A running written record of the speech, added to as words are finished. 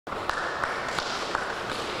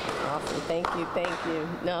Awesome. Thank you. Thank you.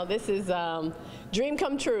 No, this is dream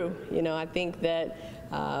come true. You know, I think that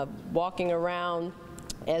walking around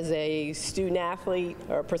as a student athlete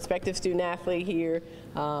or a prospective student athlete here,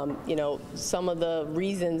 you know, some of the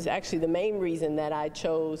reasons, actually the main reason that I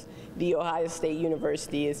chose the Ohio State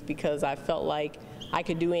University is because I felt like I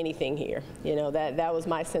could do anything here. You know, that was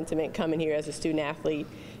my sentiment coming here as a student athlete.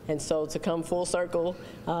 And so to come full circle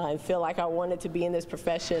and feel like I wanted to be in this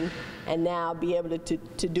profession and now be able to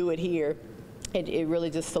do it here, it really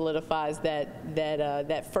just solidifies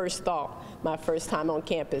that first thought, my first time on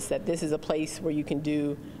campus, that this is a place where you can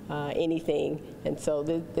do anything. And so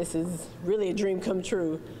this is really a dream come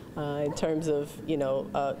true in terms of, you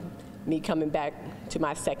know, me coming back to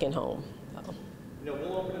my second home. You know,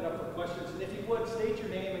 we'll open it up for questions, and if you would, state your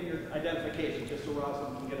name and your identification, just so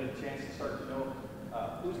Rosalind can get a chance to start to know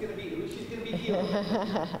who she's going to be dealing with.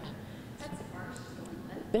 That's harsh.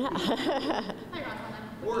 Hi,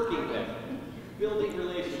 Rosalind. Working with, building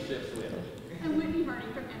relationships with. I'm Whitney Hardy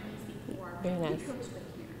from NBC4. Very nice. You coach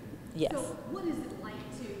with here. Yes. So what is it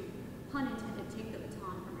like to, pun intended, take the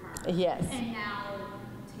baton from her? Yes. And now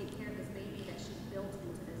take care of this baby that she's built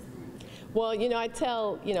into this thing? Well, you know,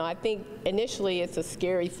 I think initially it's a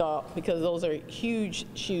scary thought because those are huge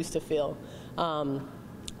shoes to fill.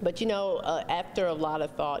 But you know, after a lot of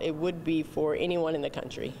thought, it would be for anyone in the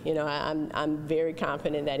country. You know, I'm very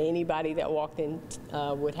confident that anybody that walked in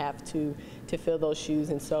would have to fill those shoes.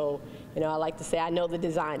 And so, you know, I like to say I know the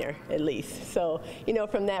designer at least. So, you know,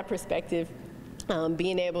 from that perspective,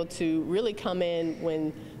 being able to really come in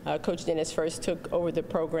when Coach Dennis first took over the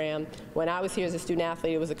program. When I was here as a student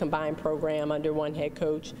athlete, it was a combined program under one head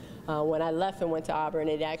coach. When I left and went to Auburn,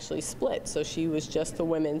 it actually split. So she was just the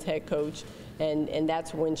women's head coach, and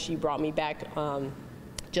that's when she brought me back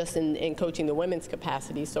just in coaching the women's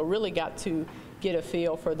capacity. So really got to get a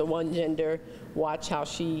feel for the one gender, watch how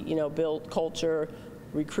she, you know, built culture,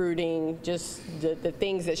 recruiting, just the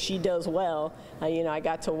things that she does well. You know, I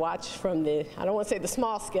got to watch from the, I don't want to say the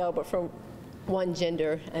small scale, but from one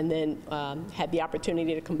gender, and then had the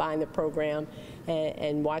opportunity to combine the program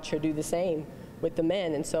and watch her do the same with the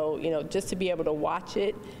men. And so, you know, just to be able to watch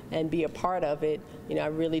it and be a part of it, you know, I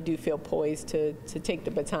really do feel poised to take the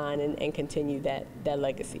baton and continue that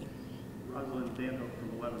legacy. Rosalind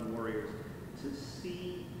from 11 Warriors, to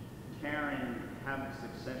see Karen have the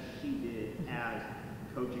success she did as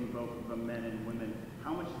coaching both the men and women,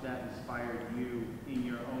 how much has that inspired you in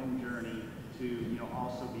your own journey to, you know,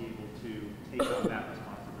 also be able to take on that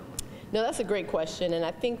responsibility? No, that's a great question, and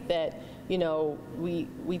I think that, you know,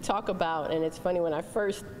 we talk about, and it's funny, when I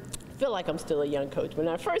first feel like I'm still a young coach. When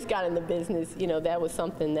I first got in the business, you know, that was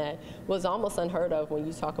something that was almost unheard of when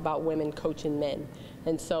you talk about women coaching men.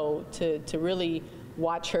 And so to really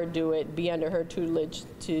watch her do it, be under her tutelage,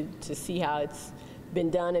 to see how it's been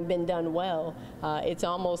done and been done well, it's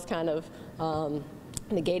almost kind of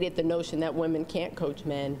negated the notion that women can't coach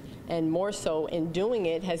men, and more so in doing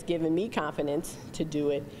it has given me confidence to do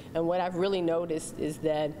it. And what I've really noticed is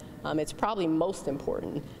that it's probably most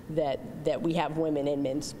important that we have women in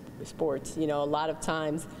men's sports. You know, a lot of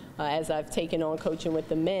times as I've taken on coaching with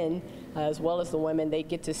the men as well as the women, they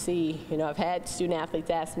get to see, you know, I've had student athletes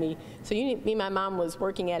ask me, so you mean my mom was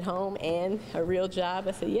working at home and a real job?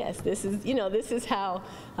 I said, yes, this is, you know, this is how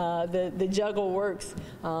the juggle works.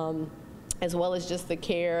 As well as just the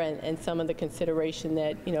care and some of the consideration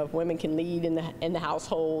that, you know, if women can lead in the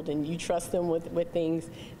household and you trust them with things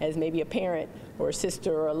as maybe a parent or a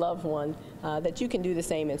sister or a loved one, that you can do the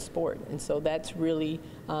same in sport. And so that's really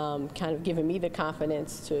kind of given me the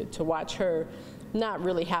confidence to watch her not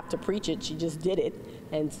really have to preach it, she just did it.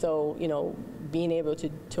 And so, you know, being able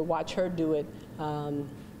to watch her do it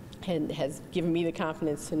and has given me the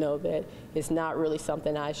confidence to know that it's not really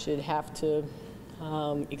something I should have to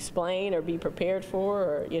explain or be prepared for,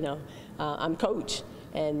 or, you know, I'm coach,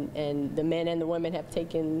 and the men and the women have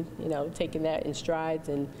taken that in strides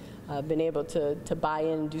and been able to buy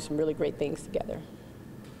in and do some really great things together.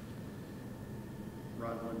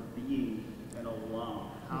 Rosalind, being an alum,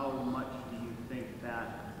 how much do you think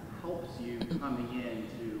that helps you coming in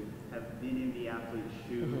to have been in the athlete's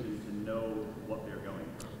shoes and to know what they're going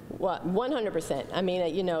through? Well, 100%. I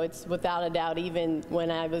mean, you know, it's without a doubt, even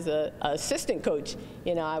when I was a assistant coach,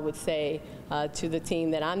 you know, I would say to the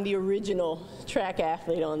team that I'm the original track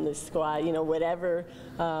athlete on this squad. You know, whatever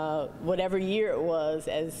year it was,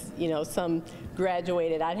 as, you know, some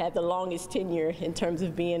graduated, I'd had the longest tenure in terms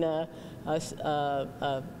of being a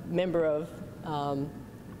member of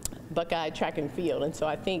Buckeye Track and Field. And so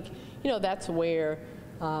I think, you know, that's where,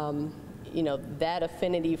 you know, that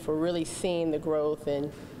affinity for really seeing the growth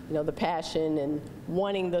and the passion and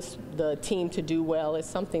wanting the team to do well is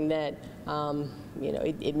something that,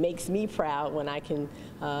 it makes me proud when I can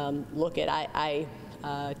look at. I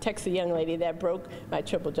text a young lady that broke my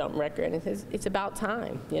triple jump record, and it says, it's about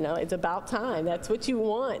time, it's about time. That's what you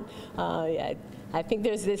want. I think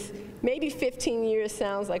there's this, maybe 15 years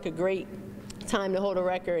sounds like a great time to hold a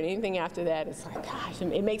record. Anything after that, it's like, gosh,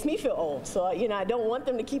 it makes me feel old. So, I don't want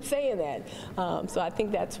them to keep saying that. So I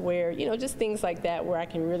think that's where, just things like that where I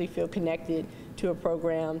can really feel connected to a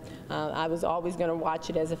program. I was always going to watch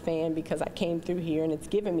it as a fan because I came through here and it's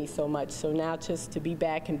given me so much. So now just to be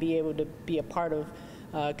back and be able to be a part of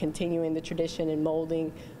continuing the tradition and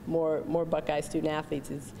molding more Buckeye student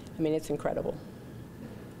athletes it's incredible.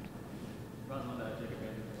 Rosalind, Jacob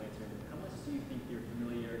Andrew from Lansing. How much do you think your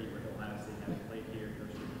familiarity with Ohio State, having played here,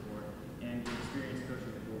 coached here before, and your experience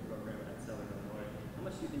coaching the dual program at Southern Illinois, how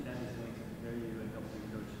much do you think that is going to prepare you and help you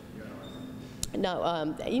coach here at Ohio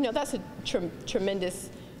State? No, that's a tremendous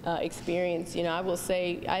experience. I will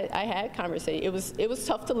say I had conversations. It was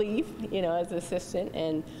tough to leave, as an assistant,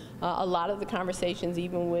 and a lot of the conversations,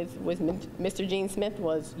 even with Mr. Gene Smith,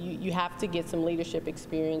 was you have to get some leadership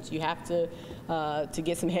experience. You have to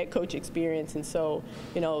get some head coach experience. And so,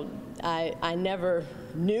 I never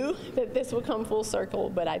knew that this would come full circle,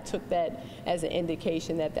 but I took that as an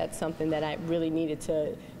indication that that's something that I really needed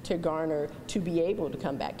to garner to be able to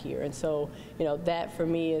come back here. And so, that for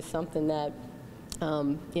me is something that,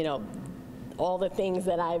 all the things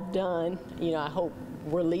that I've done, I hope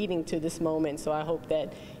we're leading to this moment. So I hope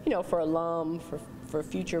that, for alum, for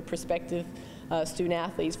future prospective student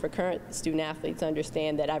athletes, for current student athletes,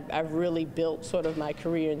 understand that I've really built sort of my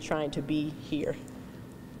career in trying to be here.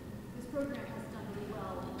 This program has done really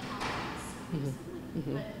well in conference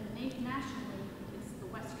recently, but nationally, it's the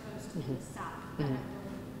West Coast and the South that have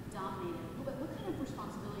really dominated. But what kind of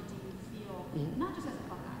responsibility do you feel, not just as a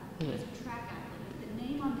Buckeye, but as a track athlete, the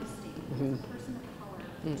name on this stage, as a person of color,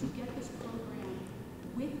 to get this program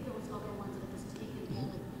with those other ones that have just taken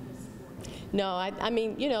hold of this sport? No,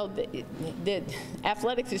 the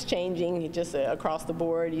athletics is changing just across the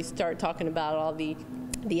board. You start talking about all the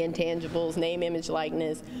intangibles, name, image,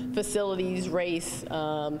 likeness, facilities, races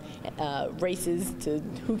to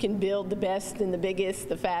who can build the best and the biggest,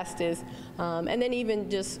 the fastest, and then even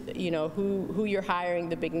just, who you're hiring,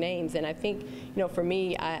 the big names. And I think, for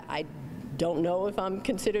me, I don't know if I'm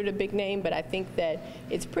considered a big name, but I think that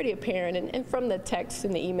it's pretty apparent, and from the texts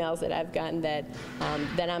and the emails that I've gotten, that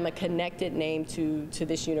I'm a connected name to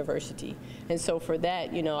this university. And so for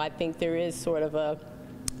that, I think there is sort of a,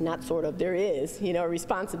 not sort of, there is, a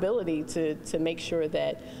responsibility to make sure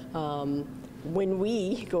that when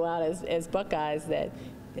we go out as Buckeyes, that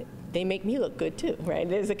they make me look good too, right?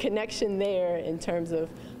 There's a connection there in terms of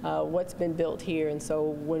what's been built here. And so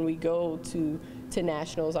when we go to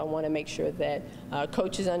nationals, I want to make sure that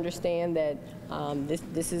coaches understand that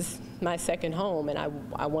this is my second home, and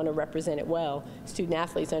I want to represent it well. Student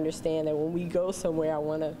athletes understand that when we go somewhere, I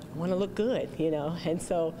want to look good, And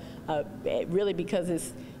so really, because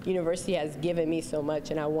this university has given me so much,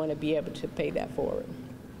 and I want to be able to pay that forward.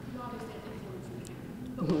 You obviously have influence in the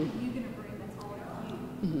area, but what are you going to bring that's all of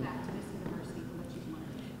you back to this university for what you've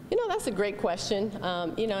learned? That's a great question.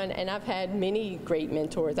 And I've had many great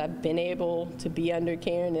mentors. I've been able to be under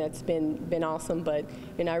Karen, and that's been awesome. But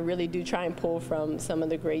I really do try and pull from some of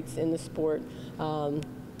the greats in the sport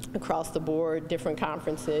across the board, different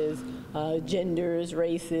conferences, genders,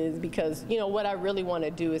 races, because what I really want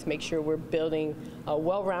to do is make sure we're building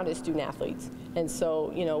well-rounded student athletes. And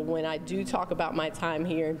so when I do talk about my time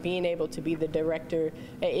here, being able to be the director,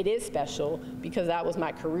 it is special because that was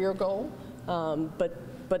my career goal.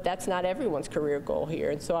 But that's not everyone's career goal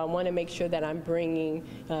here. And so I want to make sure that I'm bringing,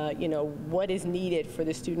 what is needed for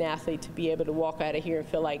the student athlete to be able to walk out of here and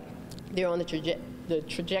feel like they're on the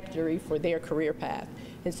trajectory for their career path.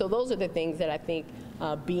 And so those are the things that I think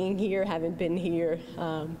being here, having been here,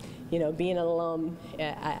 being an alum,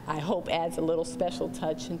 I hope adds a little special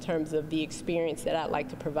touch in terms of the experience that I'd like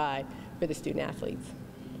to provide for the student athletes.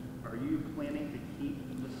 Are you planning to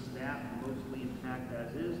keep the staff mostly intact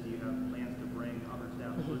as is? Do you have plans to bring other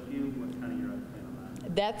staff with you? What's kind of your other plan on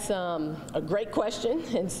that? That's a great question,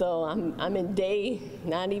 and so I'm in day,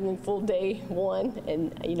 not even full day one,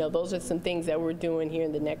 and those are some things that we're doing here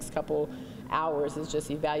in the next couple hours, is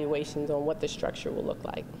just evaluations on what the structure will look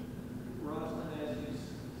like. Rosalind, as you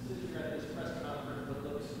sit here at this press conference but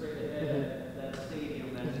look straight ahead at that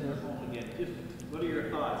stadium that's your home again, just what are your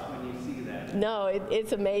thoughts when you see that? No,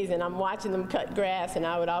 it's amazing. I'm watching them cut grass, and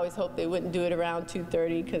I would always hope they wouldn't do it around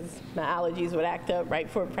 2:30 because my allergies would act up right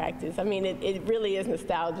before practice. I mean, it really is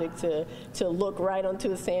nostalgic to look right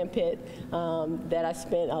onto a sand pit that I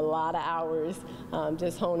spent a lot of hours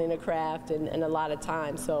just honing a craft and a lot of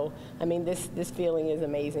time. So, I mean, this feeling is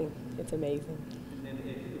amazing. It's amazing. And then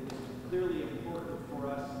it was clearly important for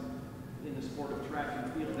us in the sport of track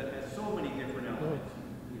and field that has so many different elements.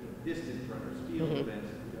 You know, distance runners, field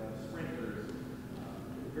events, sprinters,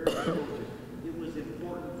 various coaches. It was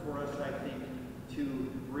important for us, I think, to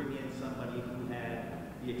bring in somebody who had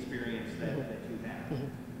the experience that you have.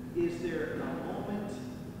 Is there a moment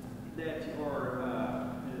that, or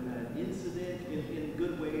an incident in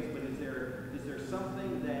good ways, but is there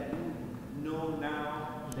something that you know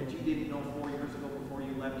now that you didn't know 4 years ago before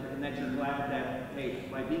you left here, and that you're glad that, hey,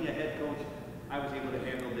 by being a head coach, I was able to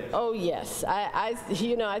handle this? Oh yes, I'd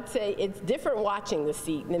say it's different watching the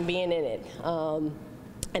seat than being in it.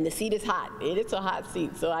 And the seat is hot. It's a hot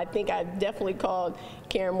seat. So I think I've definitely called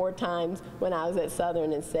Karen more times when I was at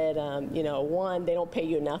Southern and said, one, they don't pay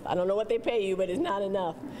you enough. I don't know what they pay you, but it's not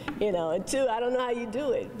enough. And two, I don't know how you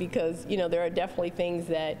do it because, there are definitely things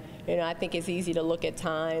that, I think it's easy to look at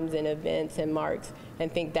times and events and marks and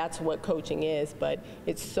think that's what coaching is, but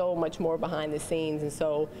it's so much more behind the scenes. And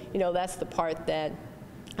so, that's the part that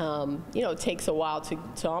it takes a while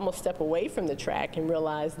to almost step away from the track and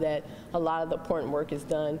realize that a lot of the important work is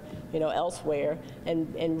done, elsewhere,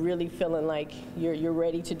 and really feeling like you're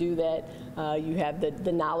ready to do that. You have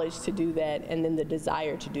the knowledge to do that, and then the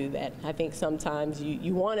desire to do that. I think sometimes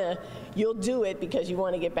you'll do it because you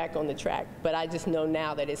want to get back on the track, but I just know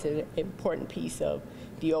now that it's an important piece of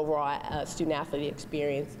the overall student-athlete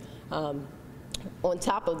experience. On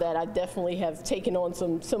top of that, I definitely have taken on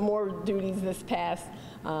some more duties this past,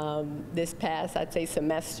 I'd say,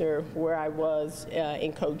 semester where I was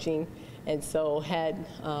in coaching, and so had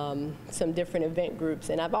some different event groups.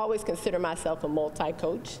 And I've always considered myself a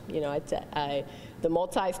multi-coach. The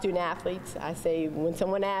multi-student athletes, I say when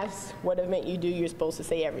someone asks what event you do, you're supposed to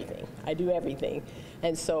say everything. I do everything.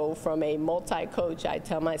 And so from a multi-coach, I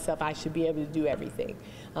tell myself I should be able to do everything.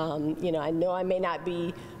 I know I may not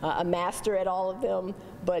be a master at all of them,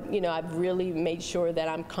 but I've really made sure that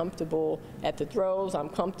I'm comfortable at the throws, I'm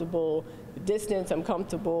comfortable with distance, I'm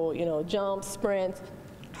comfortable, jumps, sprints,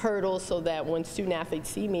 hurdles, so that when student athletes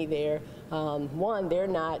see me there, one, they're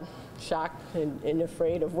not shocked and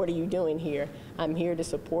afraid of what are you doing here. I'm here to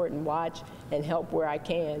support and watch and help where I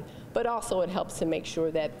can. But also it helps to make sure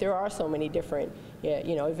that there are so many different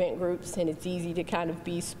event groups, and it's easy to kind of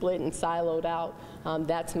be split and siloed out.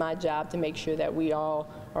 That's my job, to make sure that we all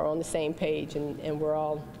are on the same page and we're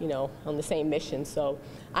all on the same mission. So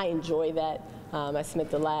I enjoy that. I spent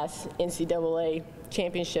the last NCAA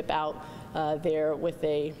championship out there with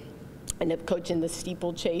I ended up coaching the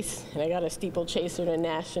steeplechase, and I got a steeplechaser to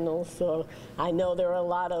nationals, so I know there are a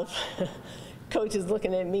lot of coaches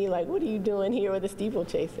looking at me like, what are you doing here with a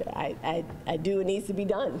steeplechaser? I do what needs to be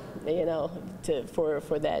done,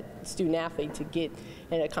 for that student athlete to get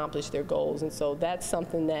and accomplish their goals. And so that's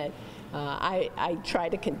something that I try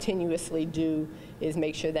to continuously do, is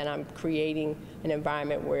make sure that I'm creating an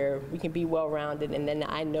environment where we can be well-rounded, and then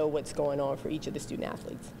I know what's going on for each of the student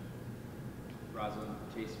athletes. Rosalind,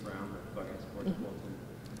 Chase Brown, Buckeye Sports Bulletin.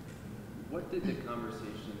 What did the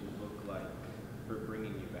conversation look like for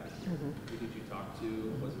bringing you back here? Who did you talk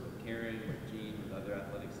to? Was it with Karen, with Jean, with other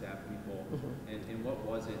athletic staff people? And what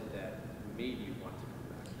was it that made you want to come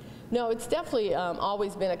back? No, it's definitely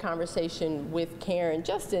always been a conversation with Karen,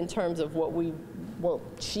 just in terms of what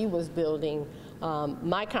she was building.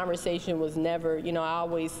 My conversation was never, I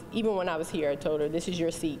always, even when I was here, I told her, this is your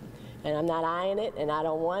seat. And I'm not eyeing it, and I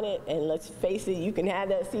don't want it, and let's face it, you can have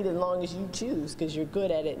that seat as long as you choose, because you're good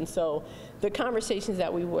at it. And so the conversations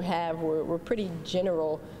that we would have were pretty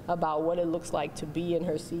general about what it looks like to be in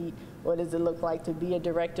her seat, what does it look like to be a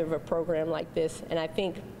director of a program like this. And I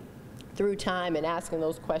think through time and asking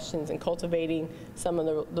those questions and cultivating some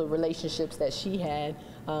of the relationships that she had,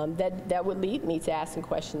 that would lead me to asking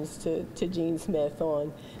questions to Gene Smith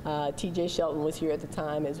on, TJ Shelton was here at the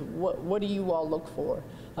time, is what do you all look for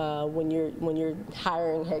when you're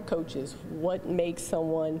hiring head coaches? What makes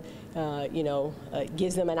someone,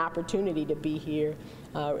 gives them an opportunity to be here?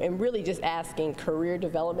 And really just asking career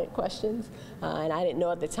development questions. And I didn't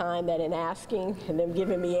know at the time that in asking and them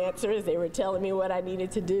giving me answers, they were telling me what I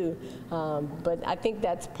needed to do. But I think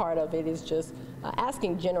that's part of it, is just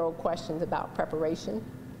asking general questions about preparation.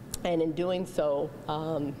 And in doing so,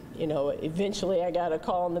 eventually I got a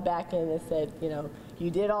call on the back end that said, you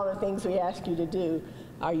did all the things we asked you to do.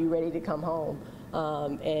 Are you ready to come home?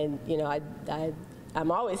 I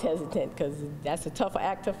I'm always hesitant because that's a tough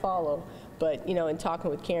act to follow. But you know, in talking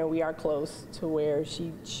with Karen, we are close to where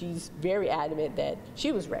she's very adamant that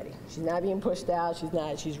she was ready. She's not being pushed out.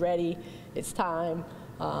 She's ready. It's time.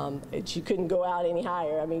 She couldn't go out any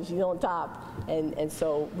higher. I mean, she's on top, and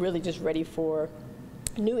so really just ready for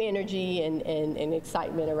new energy and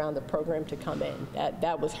excitement around the program to come in.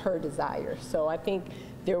 That was her desire. So I think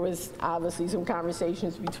there was obviously some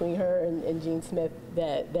conversations between her and Gene Smith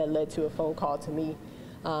that led to a phone call to me.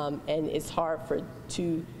 And it's hard for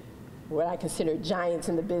what I consider giants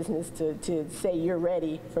in the business to say you're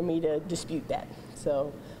ready for me to dispute that.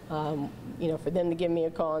 So, you know, for them to give me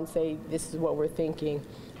a call and say, this is what we're thinking,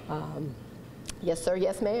 yes sir,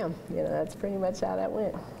 yes ma'am. You know, that's pretty much how that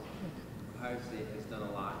went. Ohio State has done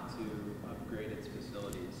a lot to upgrade its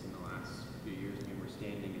facilities in the last few years. I mean, we're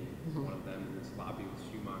standing in one of them in this lobby with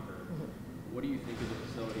Schumacher. What do you think of the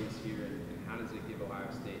facilities here, and how does it give Ohio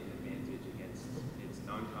State an advantage against its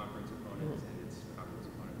non-conference opponents and its conference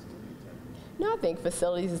opponents in the Big Ten? No, I think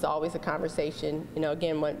facilities is always a conversation. You know,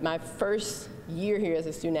 again, my first year here as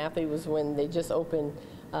a student athlete was when they just opened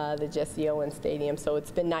the Jesse Owens Stadium, so it's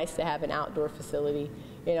been nice to have an outdoor facility.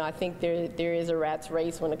 You know, I think there is a rat's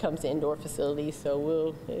race when it comes to indoor facilities,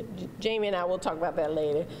 so Jamie and I will talk about that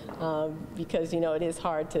later, because, you know, it is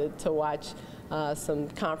hard to watch some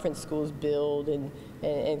conference schools build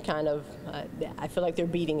and kind of, I feel like they're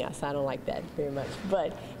beating us. I don't like that very much.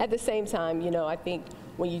 But at the same time, you know, I think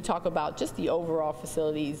when you talk about just the overall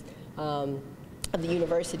facilities of the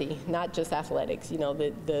university, not just athletics, you know,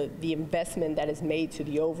 the investment that is made to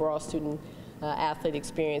the overall student athlete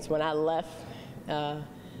experience. When I left and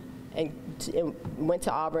went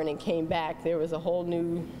to Auburn and came back, there was a whole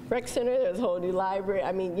new rec center, there was a whole new library.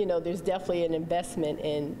 I mean, you know, there's definitely an investment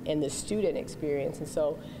in the student experience, and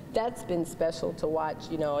so that's been special to watch.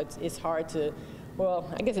 You know, it's hard to,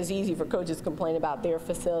 well, I guess it's easy for coaches to complain about their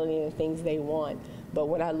facility and the things they want, but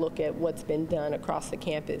when I look at what's been done across the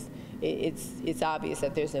campus, it's obvious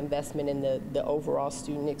that there's investment in the overall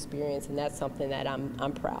student experience, and that's something that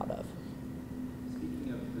I'm proud of.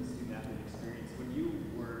 Speaking of the student athlete experience, when you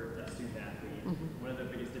were a student athlete, one of the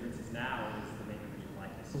biggest differences now is the name, image, and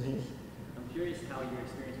likeness space. I'm curious how your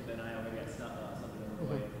experience with NIL maybe got something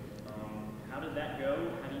Illinois. How did that go?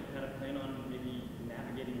 How do you kind of plan on maybe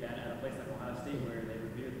navigating that at a place like Ohio State where they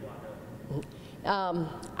revered the lockout?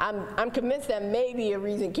 I'm convinced that may be a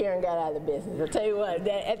reason Karen got out of the business. I'll tell you what,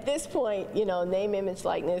 that at this point, you know, name, image,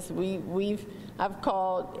 likeness, I've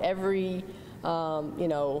called every, you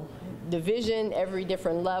know, division, every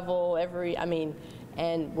different level,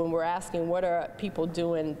 and when we're asking what are people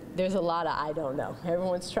doing, there's a lot of I don't know.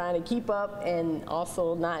 Everyone's trying to keep up and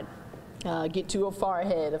also not get too far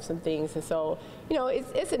ahead of some things. And so, you know,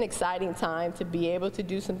 it's an exciting time to be able to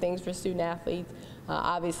do some things for student athletes.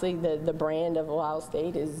 Obviously, the brand of Ohio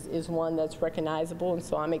State is one that's recognizable, and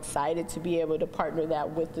so I'm excited to be able to partner that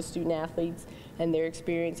with the student athletes and their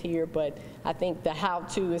experience here. But I think the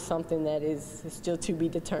how-to is something that is still to be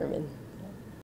determined.